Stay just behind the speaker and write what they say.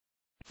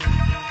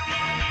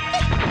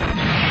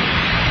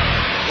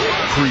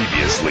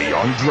Previously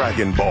on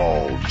Dragon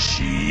Ball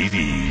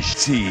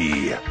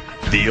GT,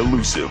 the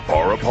elusive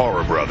Para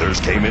brothers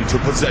came into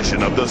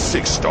possession of the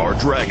 6-star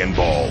Dragon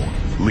Ball,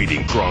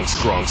 leading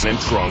Trunks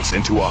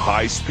into a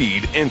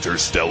high-speed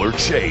interstellar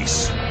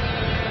chase.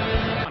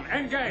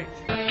 Engage!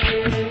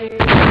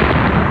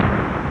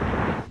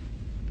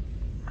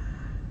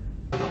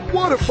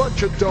 What a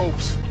bunch of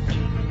dopes!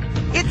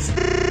 It's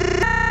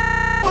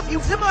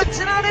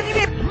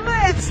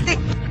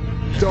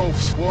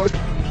Dopes, what?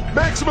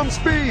 Maximum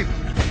speed!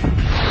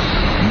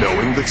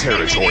 Knowing the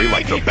territory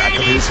like the back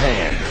of his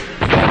hand,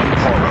 Von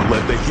Para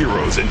led the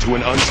heroes into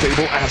an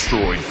unstable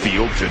asteroid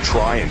field to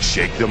try and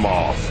shake them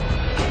off.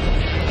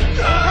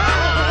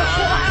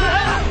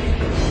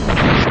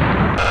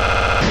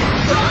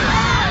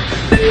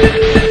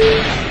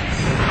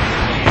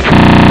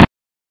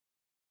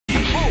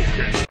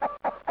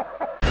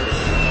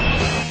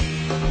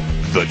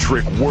 The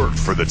trick worked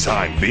for the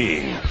time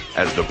being,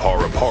 as the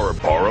Para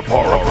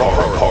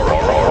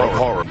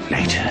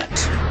later.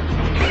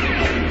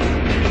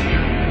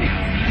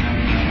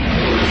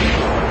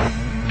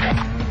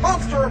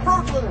 Monster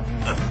approaching!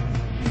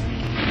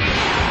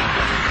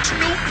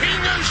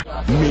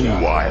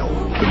 Meanwhile,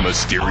 the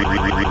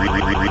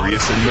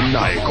mysterious and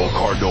maniacal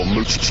Cardinal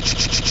Muchi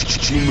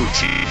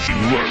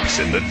lurks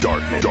in the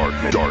darkness.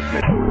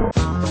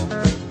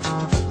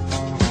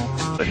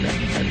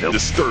 And the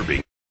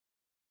disturbing.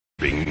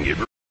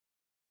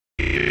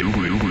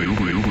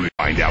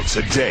 Find out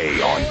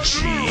today on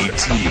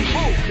GT.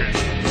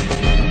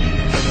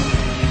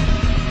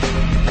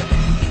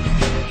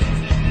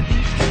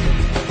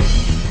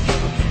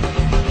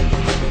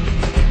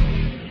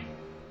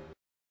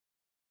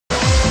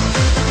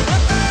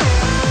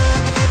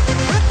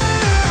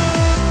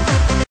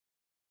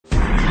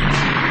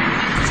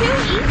 Too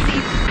easy.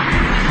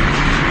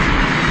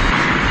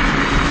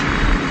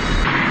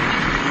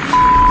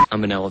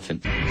 I'm an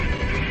elephant.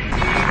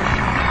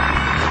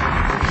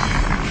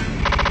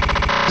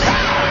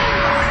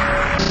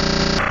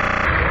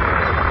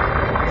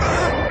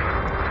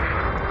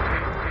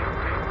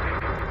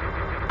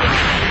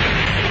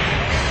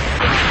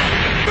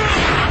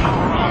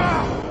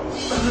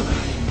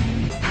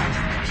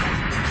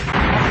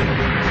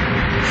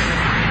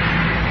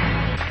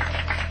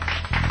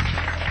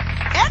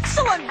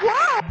 Excellent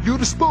work! You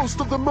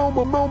disposed of the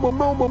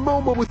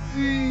Momo with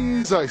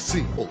ease, I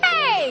see.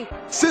 Hey!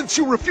 Since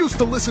you refuse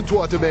to listen to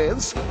our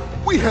demands,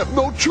 we have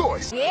no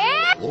choice.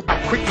 Yeah?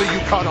 Quickly you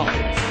caught on.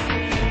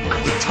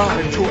 The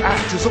time to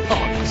act is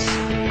upon us.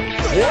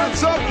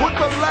 What's up with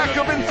the lack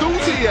of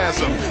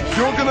enthusiasm?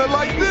 You're gonna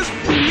like this.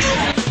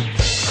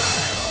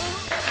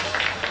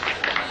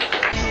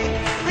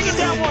 Bring it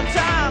down one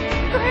time!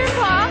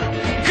 Grandpa?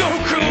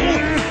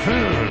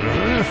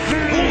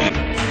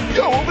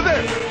 Yo, over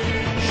there!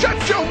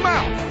 Shut your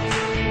mouth!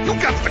 You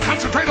got to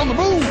concentrate on the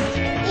move!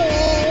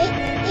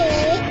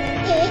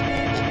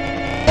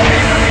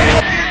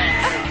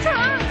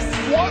 Trunks!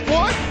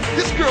 What?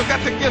 This girl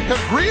got to get her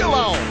grill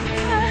on!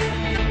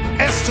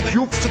 S to the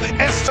U to the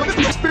S to the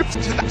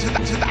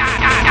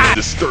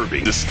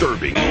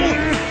Disturbing.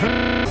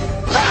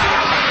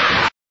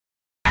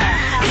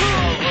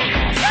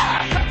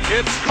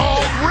 It's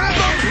called rhythm!